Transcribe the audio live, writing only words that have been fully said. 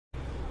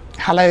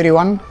Hello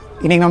everyone.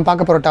 இன்னைக்கு நம்ம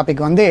பார்க்க போற டாபிக்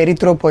வந்து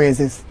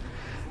erythropoiesis.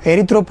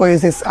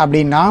 Erythropoiesis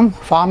அப்படினா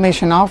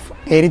formation of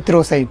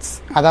erythrocytes,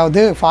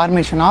 அதாவது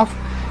formation of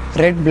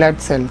red blood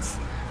cells.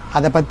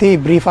 அத பத்தி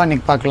பிரீஃபா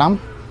இன்னைக்கு பார்க்கலாம்.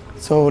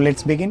 So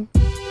let's begin.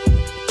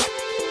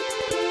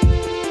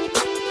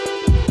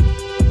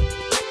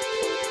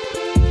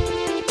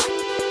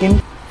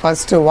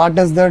 First, what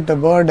does that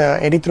word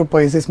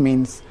erythropoiesis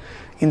means?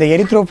 இந்த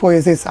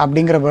erythropoiesis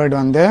அப்படிங்கற word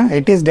வந்து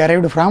it is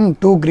derived from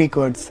two Greek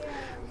words.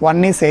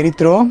 One is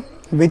erythro,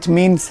 which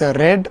means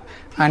red,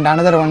 and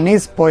another one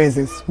is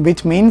poiesis,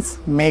 which means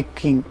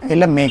making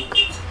இல்ல make.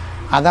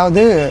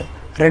 அதாவது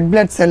red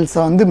blood cells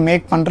வந்து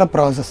make பண்ற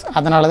process.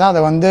 அதனால தான்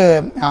அத வந்து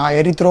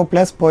erythro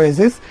plus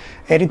poiesis,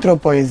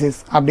 erythropoiesis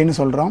அப்படினு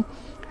சொல்றோம்.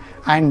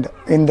 And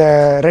இந்த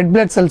red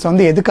blood cells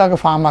வந்து எதுக்காக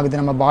ஃபார்ம்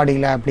ஆகுது நம்ம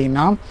பாடியில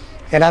அப்படினா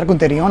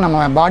எல்லாருக்கும் தெரியும்.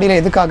 நம்ம பாடியில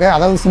எதுக்காக,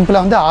 அதாவது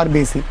சிம்பிளா வந்து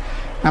RBC.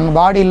 நம்ம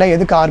பாடியில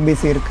எதுக்கு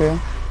RBC இருக்கு?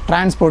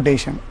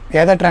 டிரான்ஸ்போர்ட்டேஷன்.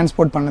 எதை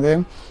டிரான்ஸ்போர்ட் பண்ணுது?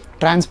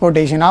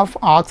 Transportation of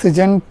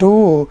oxygen to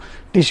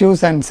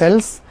tissues and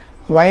cells,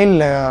 while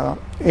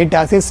it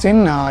assists in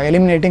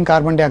eliminating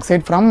carbon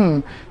dioxide from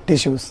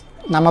tissues.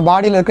 நம்ம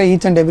பாடியில் இருக்க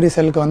ஈச் அண்ட் எவ்ரி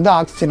செல்லுக்கு வந்து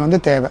ஆக்சிஜன் வந்து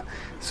தேவை.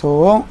 ஸோ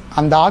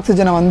அந்த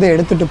ஆக்சிஜனை வந்து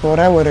எடுத்துகிட்டு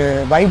போகிற ஒரு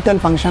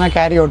வைட்டல் ஃபங்க்ஷனை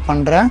கேரி அவுட்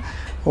பண்ணுற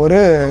ஒரு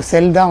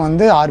செல் தான்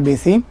வந்து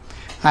RBC.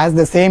 As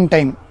the same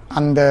time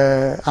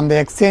அந்த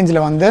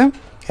எக்ஸ்சேஞ்சில் வந்து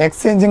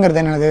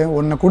எக்ஸ்சேஞ்சுங்கிறது என்னது?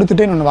 ஒன்று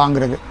கொடுத்துட்டு இன்னொன்று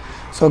வாங்குறது.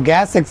 ஸோ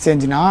கேஸ்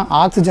எக்ஸ்சேஞ்சுனா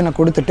ஆக்சிஜனை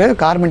கொடுத்துட்டு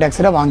கார்பன் டை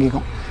ஆக்சைடை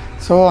வாங்கிக்கும்.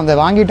 ஸோ அந்த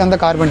வாங்கிட்டு வந்த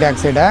கார்பன் டை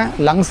ஆக்சைடை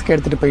லங்ஸ்க்கு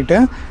எடுத்துகிட்டு போயிட்டு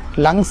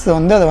லங்ஸ்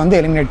வந்து அதை வந்து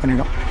எலிமினேட்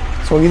பண்ணிடும்.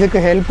 ஸோ இதுக்கு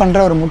ஹெல்ப் பண்ணுற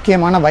ஒரு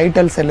முக்கியமான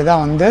வைட்டல் செல்லு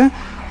தான் வந்து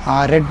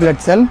ரெட்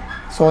பிளட் செல்.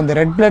 ஸோ அந்த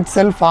ரெட் பிளட்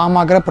செல் ஃபார்ம்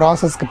ஆகிற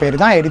ப்ராசஸ்க்கு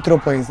பேர் தான்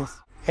எரித்ரோபோயசிஸ்.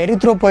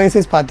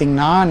 எரித்ரோபோயசிஸ்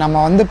பார்த்திங்கன்னா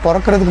நம்ம வந்து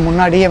பிறக்கிறதுக்கு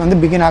முன்னாடியே வந்து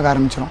பிகின் ஆக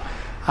ஆரம்பிச்சிடும்.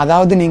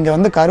 அதாவது நீங்கள்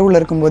வந்து கருவில்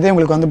இருக்கும்போதே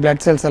உங்களுக்கு வந்து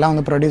பிளட் செல்ஸ் எல்லாம்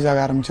வந்து ப்ரொடியூஸ் ஆக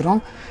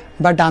ஆரம்பிச்சிடும்.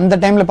 பட் அந்த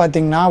டைமில்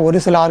பார்த்திங்கன்னா ஒரு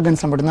சில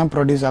ஆர்கன்ஸில் மட்டும்தான்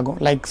ப்ரொடியூஸ் ஆகும்.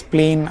 லைக்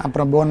ஸ்ப்ளீன்,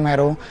 அப்புறம் போன்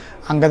மேரோ,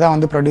 அங்கே தான்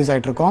வந்து ப்ரொடியூஸ்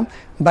ஆகிட்ருக்கோம்.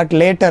 பட்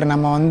லேட்டர்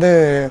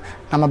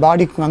நம்ம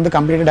பாடிக்கு வந்து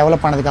கம்ப்ளீட்டாக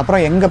டெவலப்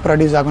ஆனதுக்கப்புறம் எங்கே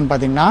ப்ரொடியூஸ் ஆகும்னு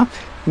பார்த்திங்கன்னா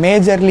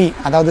மேஜர்லி,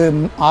 அதாவது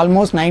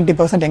ஆல்மோஸ்ட்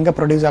 90% எங்கே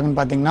ப்ரொடியூஸ் ஆகுன்னு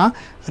பார்த்திங்கன்னா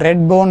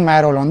ரெட் போன்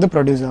மேரோவில் வந்து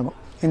ப்ரொடியூஸ் ஆகும்.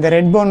 இந்த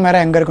ரெட் போன்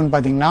மேரோ எங்கே இருக்குன்னு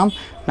பார்த்திங்கன்னா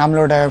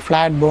நம்மளோட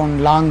flat phone,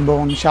 long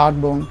phone, short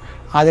phone,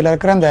 அதில்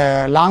இருக்கிற அந்த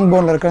லாங்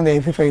போனில் இருக்கிற அந்த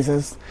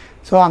எஃபிஃபைசஸ்.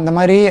 ஸோ அந்த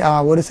மாதிரி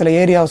ஒரு சில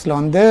ஏரியாஸில்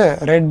வந்து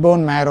ரெட்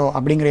போன் மேரோ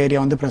அப்படிங்கிற ஏரியா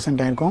வந்து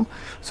ப்ரெசென்ட் ஆகிருக்கும்.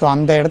 ஸோ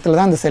அந்த இடத்துல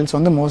தான் அந்த செல்ஸ்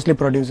வந்து மோஸ்ட்லி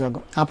ப்ரொடியூஸ்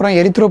ஆகும். அப்புறம்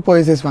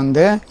எரித்ரோபோயசிஸ்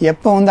வந்து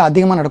எப்போ வந்து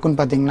அதிகமாக நடக்கும்னு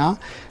பார்த்திங்கன்னா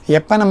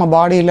எப்போ நம்ம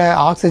பாடியில்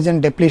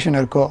ஆக்சிஜன் டெப்ளீஷன்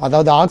இருக்கோ,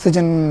 அதாவது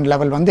ஆக்சிஜன்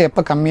லெவல் வந்து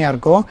எப்போ கம்மியாக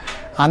இருக்கோ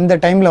அந்த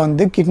டைமில்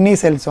வந்து கிட்னி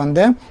செல்ஸ்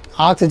வந்து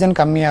ஆக்சிஜன்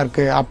கம்மியாக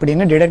இருக்குது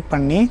அப்படின்னு டிடெக்ட்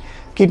பண்ணி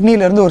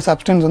கிட்னிலேருந்து ஒரு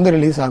சப்ஸ்டன்ஸ் வந்து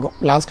ரிலீஸ் ஆகும்.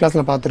 லாஸ்ட்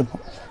கிளாஸில்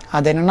பார்த்துருப்போம்.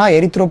 அது என்னென்னா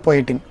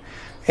எரித்ரோபோயட்டின்.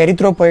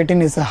 Erythropoietin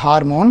is a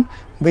hormone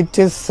which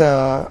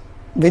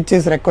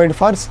is required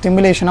for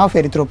stimulation of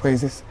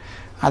erythropoiesis.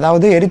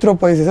 அதாவது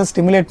எரித்ரோபோயசிஸை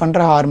ஸ்டிமுலேட் பண்ணுற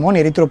ஹார்மோன்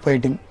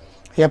எரித்ரோபோயட்டின்.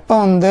 எப்போ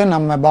வந்து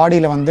நம்ம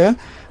பாடியில் வந்து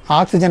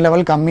ஆக்சிஜன்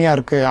லெவல் கம்மியாக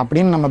இருக்குது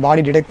அப்படின்னு நம்ம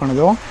பாடி டிடெக்ட்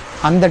பண்ணுதோ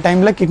அந்த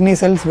டைமில் kidney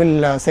cells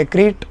will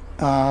secrete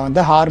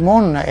the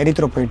hormone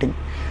எரித்ரோபோயட்டின்,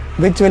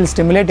 which will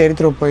stimulate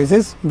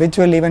erythropoiesis, which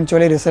will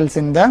eventually results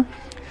in the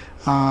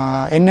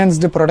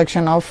enhanced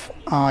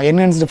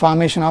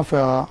formation of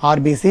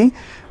RBC,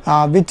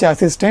 which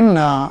assist in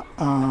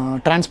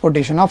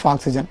transportation of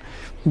oxygen,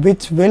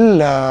 which will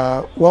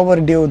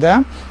overdo the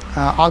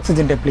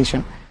oxygen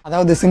depletion.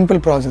 அதாவது simple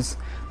process.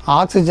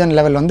 Oxygen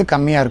level வந்து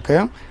கம்மியாக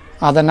இருக்குது,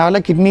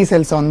 அதனால் kidney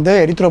cells வந்து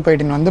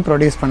எரித்ரோபோயட்டின் வந்து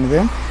produce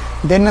பண்ணுது.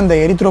 தென் அந்த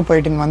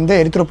எரித்ரோபோயட்டின் வந்து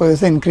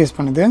எரித்ரோபோயசிஸை இன்க்ரீஸ்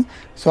பண்ணுது.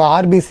 ஸோ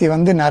ஆர்பிசி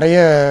வந்து நிறைய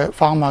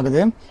ஃபார்ம்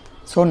ஆகுது.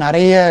 ஸோ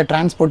நிறைய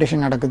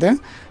டிரான்ஸ்போர்ட்டேஷன் நடக்குது.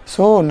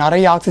 ஸோ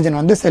நிறைய ஆக்சிஜன்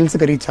வந்து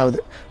செல்ஸுக்கு ரீச் ஆகுது.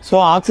 ஸோ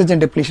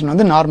ஆக்சிஜன் டெப்ளீஷன்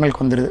வந்து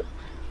நார்மலுக்கு வந்துடுது.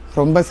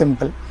 ரொம்ப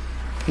சிம்பிள்.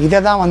 இதை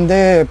தான் வந்து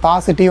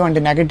பாசிட்டிவ் அண்ட்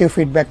நெகட்டிவ்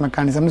ஃபீட்பேக்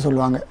மெக்கானிசம்னு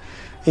சொல்லுவாங்க.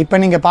 இப்போ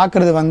நீங்கள்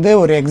பார்க்குறது வந்து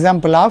ஒரு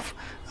example of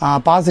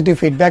positive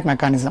feedback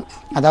mechanism.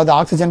 அதாவது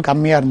ஆக்சிஜன்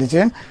கம்மியாக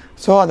இருந்துச்சு,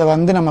 ஸோ அதை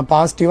வந்து நம்ம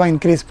பாசிட்டிவாக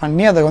இன்க்ரீஸ்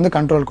பண்ணி அதை வந்து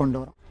கண்ட்ரோல் கொண்டு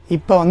வரோம்.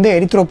 இப்போ வந்து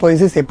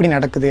எரித்ரோபோயசிஸ் எப்படி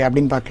நடக்குது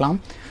அப்படின்னு பார்க்கலாம்.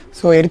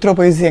 ஸோ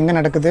எரித்ரோபோயசிஸ் எங்கே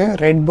நடக்குது?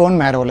 Red phone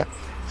மேரோவில்.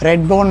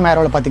 ரெட் போன்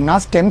மேரோவில் பார்த்திங்கன்னா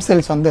ஸ்டெம்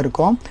செல்ஸ் வந்து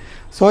இருக்கும்.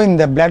 ஸோ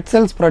இந்த பிளட்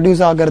செல்ஸ்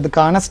ப்ரொடியூஸ்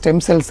ஆகிறதுக்கான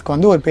ஸ்டெம் செல்ஸ்க்கு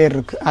வந்து ஒரு பேர்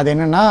இருக்குது. அது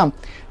என்னென்னா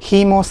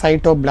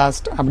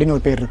ஹீமோசைட்டோபிளாஸ்ட் அப்படின்னு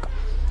ஒரு பேர் இருக்குது.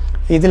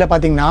 இதில்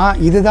பார்த்திங்கன்னா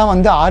இதுதான்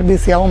வந்து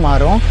ஆர்பிசியாகவும்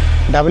மாறும்,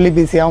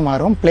 டபிள்யூபிசியாகவும்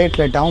மாறும்,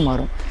 பிளேட்லெட்டாகவும்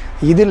மாறும்.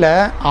 இதில்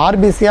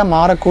ஆர்பிசியாக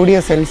மாறக்கூடிய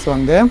செல்ஸ்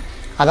வந்து,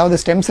 அதாவது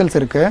ஸ்டெம் செல்ஸ்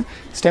இருக்குது.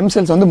 ஸ்டெம்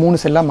செல்ஸ் வந்து 3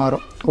 செல்லாக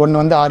மாறும்.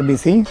 ஒன்று வந்து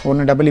ஆர்பிசி,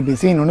 ஒன்று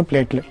டபிள்யூபிசி, இன்னொன்று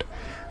பிளேட்லெட்.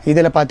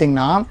 இதில்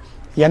பார்த்திங்கன்னா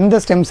எந்த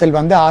ஸ்டெம் செல்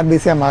வந்து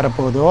ஆர்பிசியாக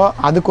மாறப்போதோ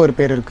அதுக்கு ஒரு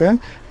பேர் இருக்குது.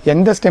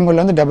 எந்த ஸ்டெம் செல்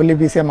வந்து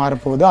டபிள்யூபிசியாக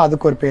மாறப்போதோ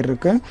அதுக்கு ஒரு பேர்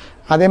இருக்குது.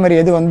 அதே மாதிரி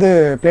எது வந்து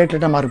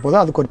பிளேட்லெட்டாக மாறப்போதோ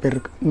அதுக்கு ஒரு பேர்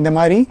இருக்குது. இந்த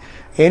மாதிரி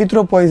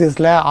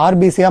எரித்ரோபோயசிஸில்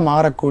ஆர்பிசியாக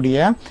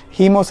மாறக்கூடிய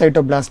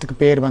ஹீமோசைட்டோபிளாஸ்ட்டுக்கு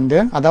பேர் வந்து,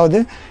 அதாவது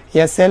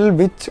எ செல்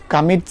which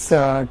commits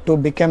to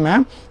become a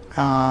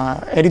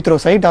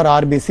erythrocyte R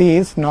RBC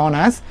is known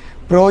as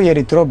bro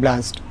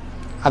எரித்ரோபிளாஸ்ட்.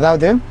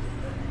 அதாவது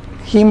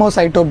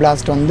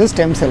ஹீமோசைட்டோபிளாஸ்ட் வந்து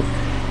ஸ்டெம் செல்,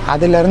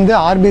 அதிலிருந்து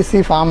ஆர்பிசி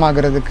ஃபார்ம்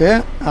ஆகிறதுக்கு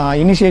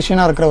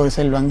இனிஷியேஷனாக இருக்கிற ஒரு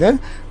செல் வந்து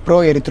ப்ரோ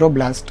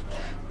எரித்ரோபிளாஸ்ட்.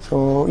 ஸோ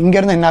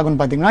இங்கேருந்து என்ன ஆகுன்னு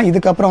பார்த்தீங்கன்னா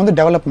இதுக்கப்புறம் வந்து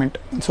டெவலப்மெண்ட்.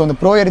 ஸோ இந்த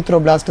ப்ரோ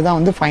எரித்ரோபிளாஸ்ட் தான்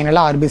வந்து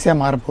ஃபைனலாக ஆர்பிசியாக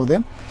மாறப்போகுது.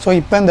 ஸோ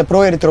இப்போ இந்த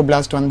ப்ரோ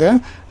எரித்ரோபிளாஸ்ட் வந்து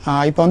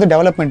இப்போ வந்து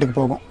டெவலப்மெண்ட்டுக்கு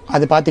போகும்.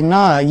 அது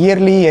பார்த்திங்கன்னா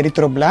இயர்லி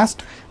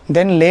எரித்ரோபிளாஸ்ட்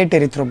தென் லேட்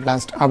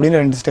எரித்ரோபிளாஸ்ட் அப்படின்னு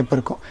 2 ஸ்டெப்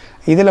இருக்கும்.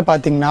 இதில்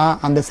பார்த்திங்கன்னா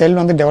அந்த செல்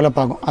வந்து டெவலப்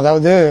ஆகும்.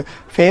 அதாவது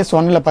ஃபேஸ்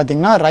 1ல்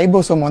பார்த்திங்கன்னா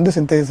ரைபோசோம் வந்து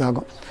சிந்தசிஸ்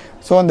ஆகும்.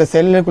 ஸோ அந்த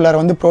செல்லுக்குள்ளார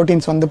வந்து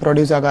ப்ரோட்டீன்ஸ் வந்து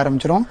ப்ரொடியூஸ் ஆக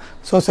ஆரம்பிச்சிடும்.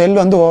 ஸோ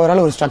செல் வந்து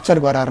ஓவரால் ஒரு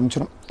ஸ்ட்ரக்சருக்கு வர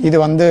ஆரம்பிச்சிடும். இது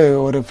வந்து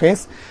ஒரு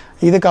ஃபேஸ்.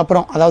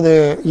 இதுக்கப்புறம் அதாவது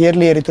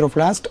இயர்லி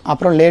எரித்ரோபிளாஸ்ட்,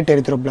 அப்புறம் லேட்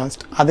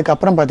எரித்ரோபிளாஸ்ட்,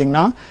 அதுக்கப்புறம்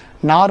பார்த்திங்கன்னா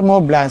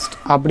நார்மோபிளாஸ்ட்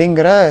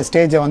அப்படிங்கிற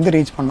ஸ்டேஜை வந்து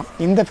ரீச் பண்ணும்.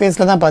 இந்த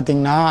ஃபேஸில் தான்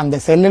பார்த்திங்கன்னா அந்த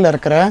செல்லில்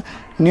இருக்கிற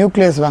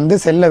நியூக்ளியஸ் வந்து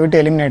செல்லை விட்டு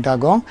எலிமினேட்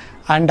ஆகும்.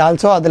 அண்ட்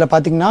ஆல்சோ அதில்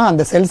பார்த்திங்கன்னா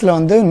அந்த செல்ஸில்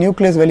வந்து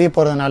நியூக்ளியஸ் வெளியே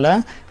போகிறதுனால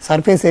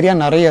சர்ஃபேஸ் ஏரியா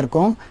நிறைய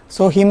இருக்கும்.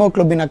 ஸோ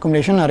ஹீமோக்ளோபின்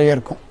அக்குமுலேஷன் நிறைய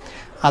இருக்கும்.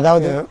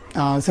 அதாவது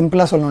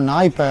சிம்பிளாக சொல்லணுன்னா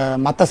இப்போ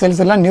மற்ற செல்ஸ்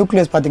எல்லாம்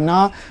நியூக்ளியஸ் பார்த்திங்கன்னா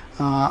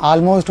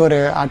ஆல்மோஸ்ட் ஒரு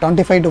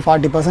 25 to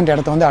 40%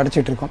 இடத்த வந்து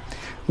அடைச்சிட்டு இருக்கும்.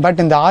 பட்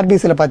இந்த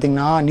ஆர்பிசியில்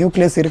பார்த்திங்கன்னா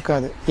நியூக்ளியஸ்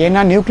இருக்காது.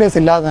 ஏன்னா நியூக்ளியஸ்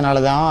இல்லாதனால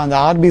தான் அந்த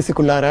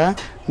ஆர்பிசிக்குள்ளார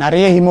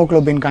நிறைய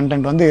ஹீமோக்ளோபின்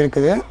கண்டென்ட் வந்து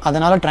இருக்குது.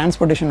 அதனால்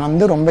டிரான்ஸ்போர்ட்டேஷன்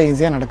வந்து ரொம்ப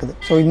ஈஸியாக நடக்குது.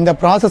 ஸோ இந்த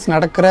ப்ராசஸ்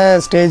நடக்கிற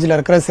ஸ்டேஜில்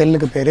இருக்கிற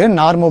செல்லுக்கு பேர்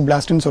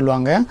நார்மோபிளாஸ்ட்னு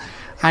சொல்லுவாங்க.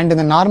 அண்ட்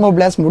இந்த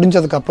நார்மோபிளாஸ்ட்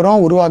முடிஞ்சதுக்கப்புறம்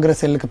உருவாகிற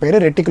செல்லுக்கு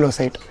பேர்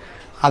ரெட்டிகுலோசைட்.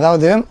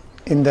 அதாவது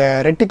இந்த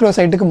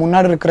ரெட்டிகுலோசைட்டுக்கு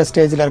முன்னாடி இருக்கிற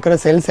ஸ்டேஜில் இருக்கிற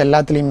செல்ஸ்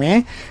எல்லாத்துலேயுமே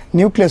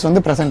நியூக்ளியஸ்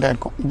வந்து ப்ரெசென்ட்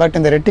ஆகிருக்கும். பட்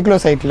இந்த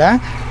ரெட்டிகுலோசைட்டில்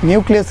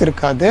நியூக்ளியஸ்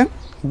இருக்காது.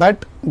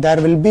 But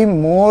there will be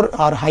more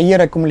or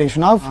higher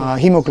accumulation of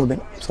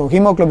haemoglobin. So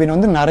haemoglobin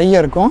வந்து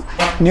நிறைய இருக்கும்,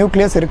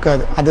 நியூக்ளியஸ்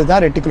இருக்காது.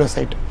 அதுதான்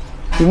ரெட்டிகுலோசைட்.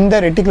 இந்த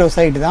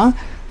ரெட்டிகுலோசைட் தான்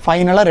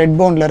ஃபைனலாக ரெட்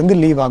போன்லேருந்து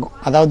லீவ் ஆகும்.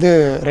 அதாவது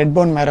ரெட்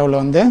போன் மேரோவில்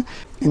வந்து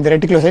இந்த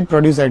ரெட்டிகுலோசைட்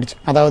ப்ரொடியூஸ் ஆகிடுச்சு.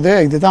 அதாவது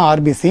இதுதான்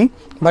ஆர்பிசி,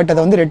 பட் அதை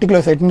வந்து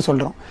ரெட்டிகுலோசைட்னு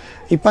சொல்கிறோம்.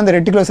 இப்போ அந்த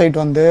ரெட்டிகுலோசைட்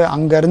வந்து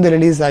அங்கேருந்து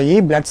ரிலீஸ் ஆகி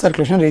பிளட்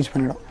சர்க்குலேஷன் ரீச்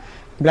பண்ணிடும்.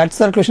 பிளட்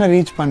சர்க்குலேஷனை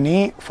ரீச் பண்ணி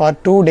for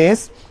 2 days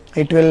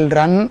it will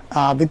run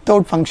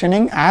without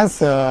functioning as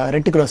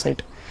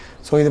ரெட்டிகுலோசைட்.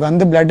 So இது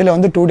வந்து பிளட்டில்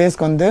வந்து 2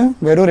 daysக்கு வந்து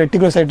வெறும்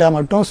ரெட்டிகுலோசைட்டாக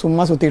மட்டும்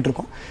சும்மா சுற்றிட்டு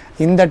இருக்கும்.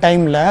 இந்த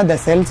டைமில் the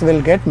cells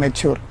will get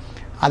mature.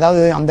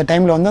 அதாவது அந்த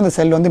டைமில் வந்து அந்த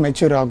செல் வந்து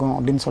மெச்சூர் ஆகும்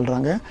அப்படின்னு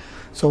சொல்கிறாங்க.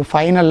 ஸோ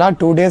ஃபைனலாக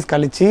 2 days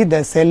கழிச்சு த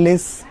செல்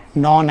is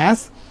known as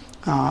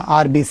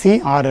RBC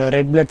R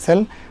red blood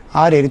cell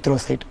R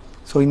erythrocyte.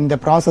 So இந்த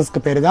ப்ராசஸ்க்கு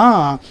பேர் தான்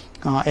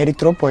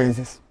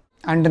எரித்ரோபோயசிஸ்.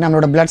 அண்ட்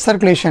நம்மளோட பிளட்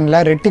சர்க்குலேஷனில்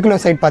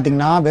ரெட்டிகுலோசைட்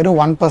பார்த்திங்கன்னா வெறும்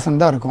 1%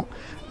 தான் இருக்கும்.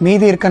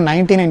 மீதி இருக்க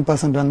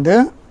 99% வந்து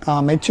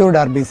matured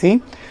RBC,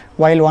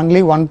 while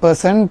only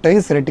 1%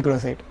 is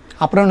ரெட்டிகுலோசைட்.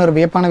 அப்புறம் ஒரு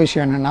வியப்பான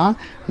விஷயம் என்னென்னா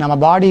நம்ம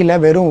பாடியில்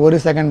வெறும்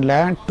 1 செகண்டில்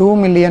 2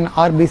 million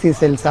RBC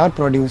cells R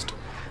produced.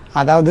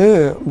 அதாவது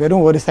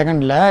வெறும் 1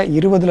 செகண்டில்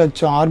 20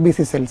 லட்சம்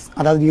ஆர்பிசி செல்ஸ்,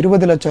 அதாவது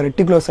 20 லட்சம்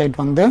ரெட்டிகுலோசைட்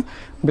வந்து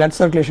பிளட்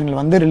சர்க்குலேஷனில்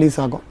வந்து ரிலீஸ்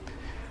ஆகும்.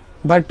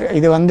 பட்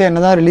இது வந்து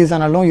என்னதான் ரிலீஸ்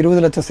ஆனாலும் 20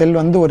 லட்சம் செல்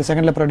வந்து 1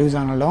 செகண்டில் ப்ரொடியூஸ்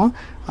ஆனாலும்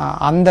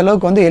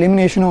அந்தளவுக்கு வந்து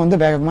எலிமினேஷனும் வந்து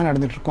வேகமாக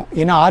நடந்துகிட்ருக்கும்.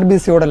 ஏன்னா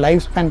ஆர்பிசியோட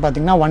லைஃப் ஸ்பேன்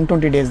பார்த்திங்கன்னா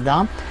 120 days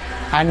தான்.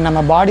 அண்ட் நம்ம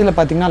பாடியில்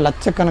பார்த்திங்கன்னா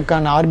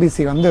லட்சக்கணக்கான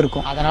ஆர்பிசி வந்து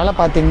இருக்கும். அதனால்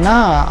பார்த்திங்கன்னா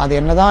அது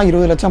என்ன தான்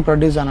 20 லட்சம்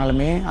ப்ரொடியூஸ்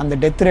ஆனாலுமே அந்த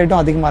டெத்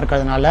ரேட்டும் அதிகமாக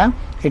இருக்கிறதுனால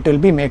இட்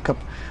வில் பி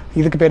மேக்கப்.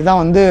 இதுக்கு பேர்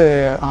தான் வந்து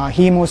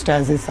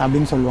ஹீமோஸ்டாசிஸ்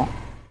அப்படின்னு சொல்லுவோம்.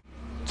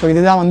 ஸோ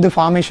இதுதான் வந்து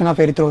ஃபார்மேஷன்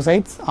ஆஃப்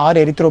எரித்ரோசைட்ஸ் ஆர்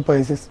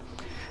எரித்ரோபோயசிஸ்.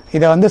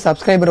 இதை வந்து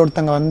சப்ஸ்கிரைபர்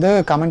ஒருத்தங்க வந்து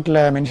கமெண்ட்டில்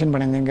மென்ஷன்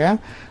பண்ணியிருந்தீங்க,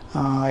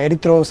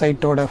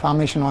 எரித்ரோசைட்டோட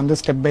ஃபார்மேஷன் வந்து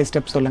ஸ்டெப் பை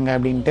ஸ்டெப் சொல்லுங்கள்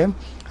அப்படின்ட்டு.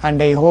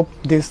 And I hope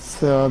this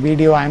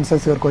video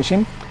answers your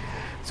question.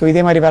 So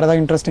இதே மாதிரி வேறு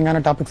ஏதாவது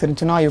இன்ட்ரெஸ்டிங்கான டாபிக்ஸ்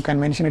இருந்துச்சுன்னா you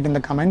can mention it in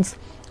the comments.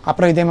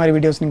 அப்புறம் இதே மாதிரி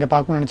வீடியோஸ் நீங்கள்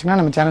பார்க்கணும்னு நினச்சிங்கன்னா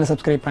நம்ம சேனல்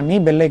சப்ஸ்கிரைப் பண்ணி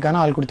பெல்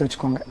ஐக்கான ஆல் கொடுத்து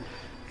வச்சுக்கோங்க.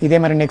 இதே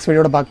மாதிரி நெக்ஸ்ட்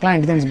வீடியோட பார்க்கலாம்.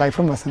 And then is by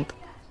from Vasanth.